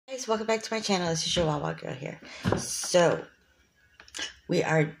Guys, welcome back to my channel. This is your Wawa girl here. So we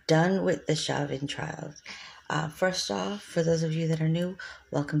are done with the Chauvin trials. First off, for those of you that are new,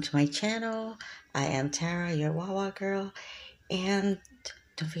 welcome to my channel. I am Tara, your Wawa girl, and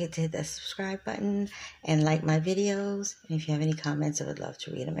don't forget to hit that subscribe button and like my videos. And if you have any comments, I would love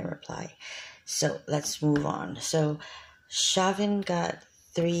to read them and reply. So let's move on. So Chauvin got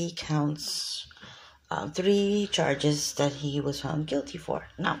 3 counts. 3 charges that he was found guilty for.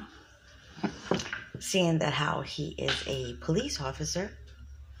 Now, seeing that how he is a police officer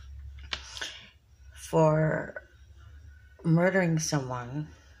for murdering someone,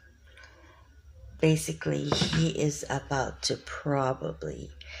 basically he is about to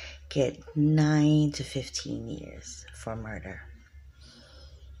probably get 9 to 15 years for murder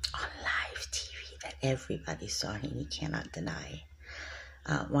on live TV that everybody saw and he cannot deny.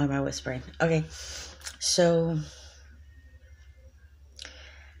 Why am I whispering? Okay, so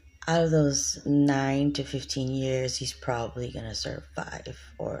out of those 9 to 15 years, he's probably going to serve 5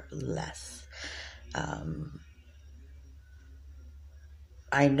 or less.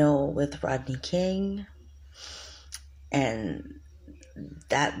 I know with Rodney King, and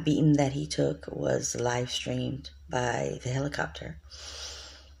that beating that he took was live streamed by the helicopter.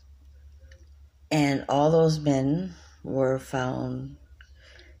 And all those men were found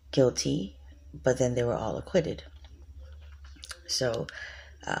guilty, but then they were all acquitted. So,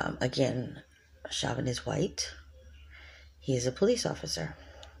 again, Chauvin is white. He is a police officer.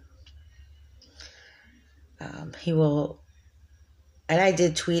 He will, and I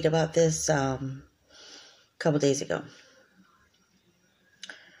did tweet about this a couple days ago.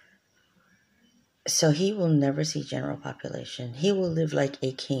 So he will never see general population. He will live like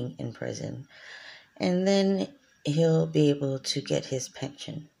a king in prison. And then he'll be able to get his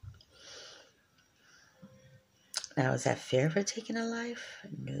pension. Now, is that fair for taking a life?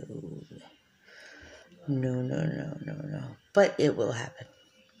 No. No. But it will happen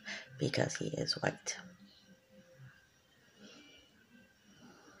because he is white.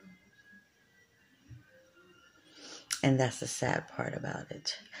 And that's the sad part about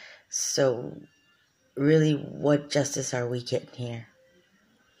it. So, really, what justice are we getting here?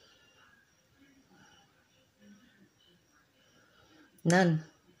 None.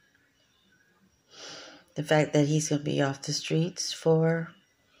 The fact that he's going to be off the streets for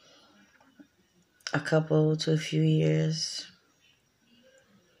a couple to a few years.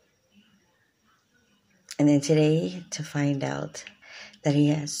 And then today, to find out that he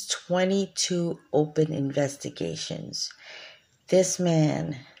has 22 open investigations. This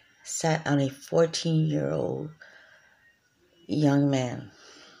man sat on a 14-year-old young man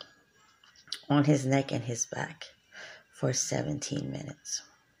on his neck and his back for 17 minutes.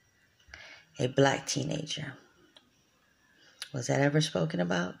 A black teenager. Was that ever spoken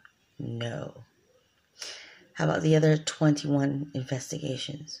about? No. How about the other 21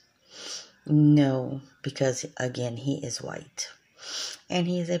 investigations? No, because again, he is white. And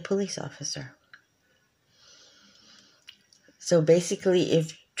he is a police officer. So basically,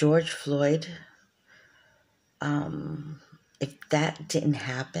 if George Floyd, if that didn't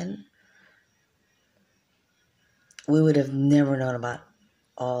happen, we would have never known about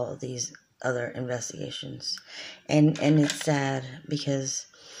all of these other investigations. And it's sad because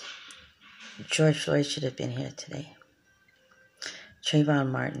George Floyd should have been here today. Trayvon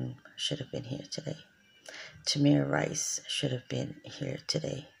Martin should have been here today. Tamir Rice should have been here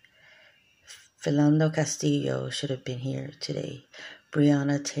today. Philando Castillo should have been here today.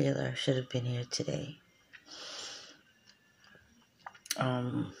 Breonna Taylor should have been here today.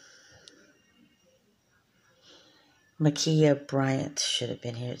 Ma'Khia Bryant should have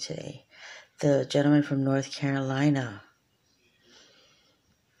been here today. The gentleman from North Carolina,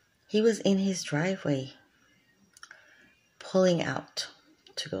 he was in his driveway pulling out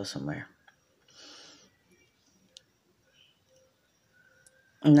to go somewhere.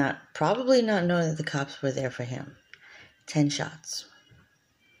 Probably not knowing that the cops were there for him. 10 shots.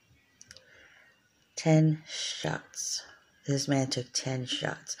 10 shots. This man took 10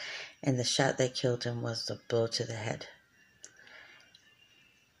 shots. And the shot that killed him was the blow to the head.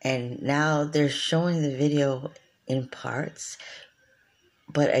 And now they're showing the video in parts.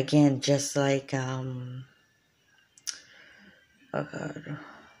 But again, just like, oh God.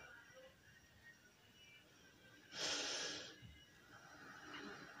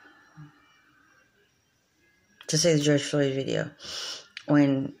 To say the George Floyd video,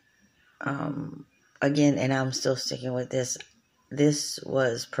 when, again, and I'm still sticking with this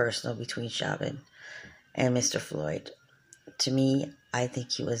was personal between Chauvin and Mr. Floyd. To me, I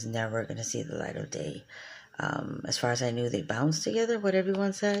think he was never going to see the light of day. As far as I knew, they bounced together, what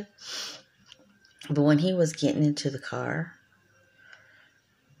everyone said. But when he was getting into the car,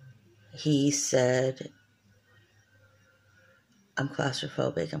 he said, I'm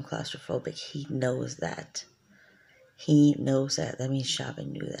claustrophobic, I'm claustrophobic. He knows that. He knows that. That means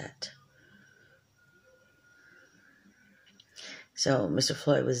Chauvin knew that. So Mr.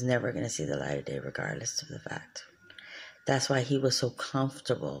 Floyd was never going to see the light of day regardless of the fact. That's why he was so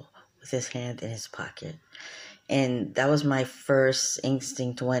comfortable with his hand in his pocket. And that was my first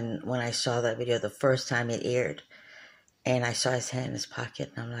instinct when I saw that video the first time it aired. And I saw his hand in his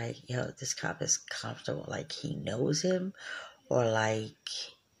pocket. And I'm like, yo, this cop is comfortable. Like, he knows him. Or like,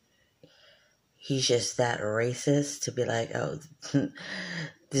 he's just that racist to be like, oh,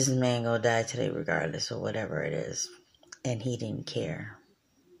 this man gonna die today regardless, or whatever it is. And he didn't care.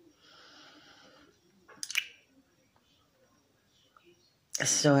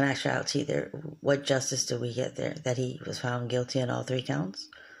 So in actuality, what justice did we get there? That he was found guilty on all 3 counts?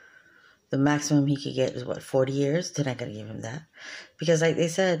 The maximum he could get is, what, 40 years? They're not going to give him that. Because like they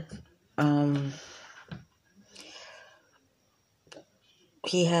said,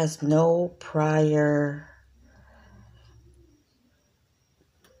 he has no prior...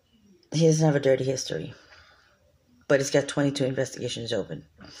 He doesn't have a dirty history. But he's got 22 investigations open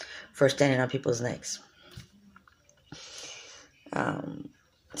for standing on people's necks.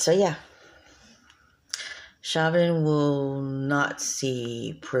 So yeah, Chauvin will not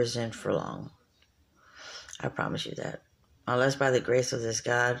see prison for long. I promise you that. Unless by the grace of this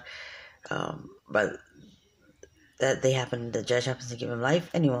God, but that the judge happens to give him life,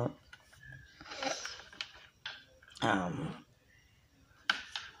 and he won't.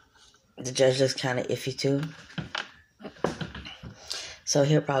 The judge looks kind of iffy too. So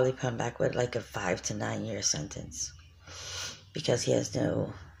he'll probably come back with like a 5 to 9 year sentence. Because he has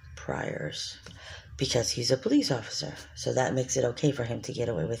no priors. Because he's a police officer. So that makes it okay for him to get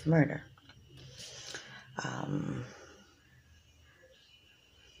away with murder.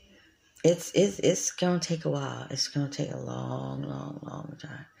 It's going to take a while. It's going to take a long, long, long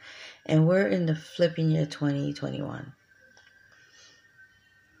time. And we're in the flipping year 2021.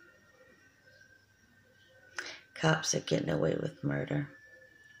 Cops are getting away with murder.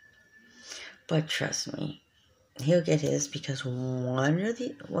 But trust me, he'll get his, because one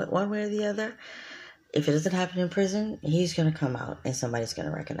way or the other, if it doesn't happen in prison, he's going to come out and somebody's going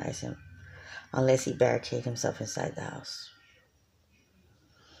to recognize him. Unless he barricades himself inside the house.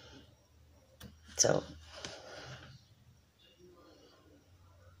 So,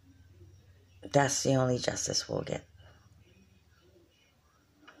 that's the only justice we'll get.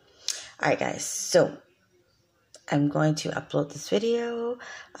 Alright guys, so I'm going to upload this video.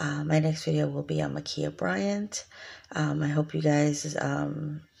 My next video will be on Ma'Khia Bryant. I hope you guys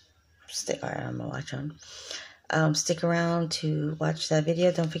stick around to watch that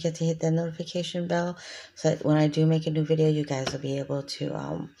video. Don't forget to hit that notification bell so that when I do make a new video, you guys will be able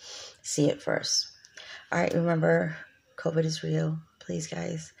to see it first. All right, remember, COVID is real. Please,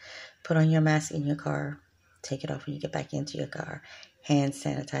 guys, put on your mask in your car. Take it off when you get back into your car. Hand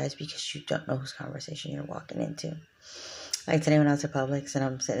sanitize, because you don't know whose conversation you're walking into. Like today when I was at Publix and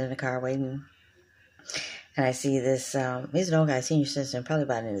I'm sitting in the car waiting, and I see this, he's an old guy, senior citizen, probably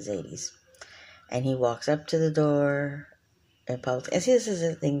about in his 80s. And he walks up to the door in Publix. And see, this is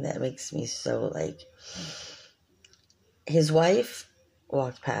the thing that makes me so, like, his wife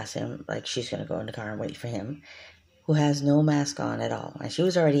walked past him like she's going to go in the car and wait for him, who has no mask on at all. And she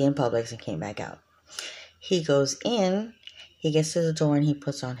was already in Publix and came back out. He goes in, he gets to the door, and he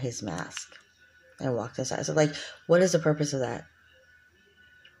puts on his mask and walks inside. So, like, what is the purpose of that?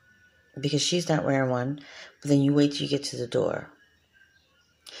 Because she's not wearing one, but then you wait till you get to the door,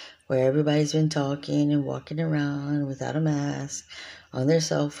 where everybody's been talking and walking around without a mask, on their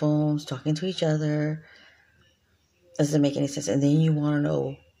cell phones, talking to each other. Doesn't make any sense. And then you want to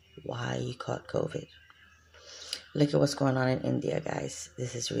know why you caught COVID. Look at what's going on in India, guys.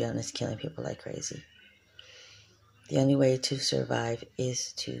 This is real, and it's killing people like crazy. The only way to survive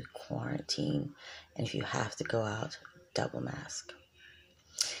is to quarantine. And if you have to go out, double mask.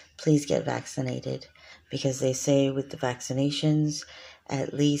 Please get vaccinated, because they say with the vaccinations,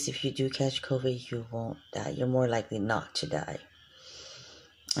 at least if you do catch COVID, you won't die. You're more likely not to die.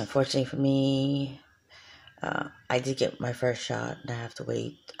 Unfortunately for me, I did get my first shot, and I have to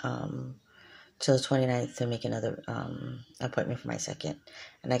wait till the 29th to make another appointment for my second.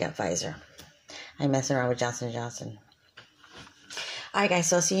 And I got Pfizer. I'm messing around with Johnson & Johnson. Alright guys,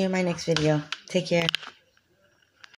 so I'll see you in my next video. Take care.